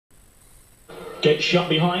Gate shut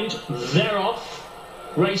behind, they're off.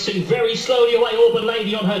 Racing very slowly away, Auburn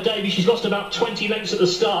Lady on her debut. She's lost about 20 lengths at the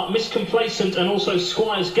start. Miss Complacent and also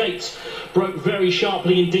Squire's Gate broke very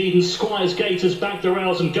sharply indeed, and Squire's Gate has bagged the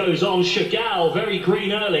rails and goes on. Chagall, very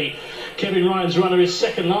green early. Kevin Ryan's runner is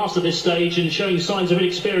second last at this stage and showing signs of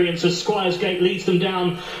inexperience as Squire's Gate leads them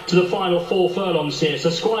down to the final 4 furlongs here. So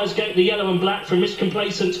Squire's Gate, the yellow and black from Miss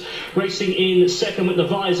Complacent, racing in second with the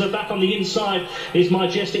visor. Back on the inside is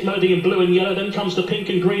Myjestic Melody in blue and yellow. Then comes the pink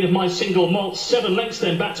and green of My Single Malt. 7 lengths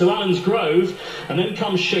then back to Allen's Grove, and then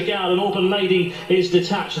comes Chagall, and Auburn Lady is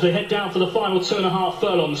detached as they head down for the final 2.5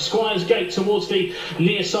 furlongs. Squire's Gate towards the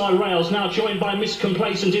near side rails, now joined by Miss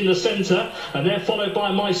Complacent in the centre, and they're followed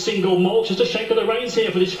by My Single Malt. Just a shake of the reins here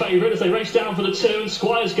for this favourite as they race down for the 2, and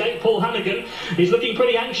Squire's Gate, Paul Hannigan, is looking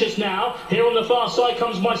pretty anxious now. Here on the far side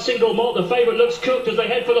comes My Single Malt. The favourite looks cooked as they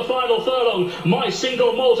head for the final furlong. My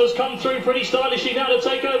Single Malt has come through pretty stylishly now to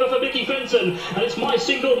take over for Mickey Fenton, and it's My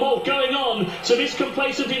Single Malt going on to Miss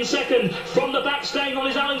Complacent in second. From the back staying on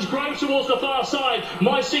is Allen's Grove towards the far side.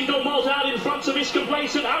 My Single Malt out in front of Miss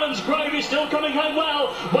Complacent. Allen's Grove is still coming home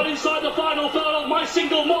well inside the final furlong. My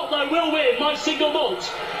Single Malt though will win. My Single Malt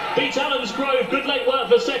beats Allen's Grove. Good late work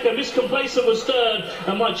for second. Miss Complacent was third,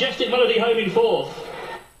 and Myjestic Melody home in fourth.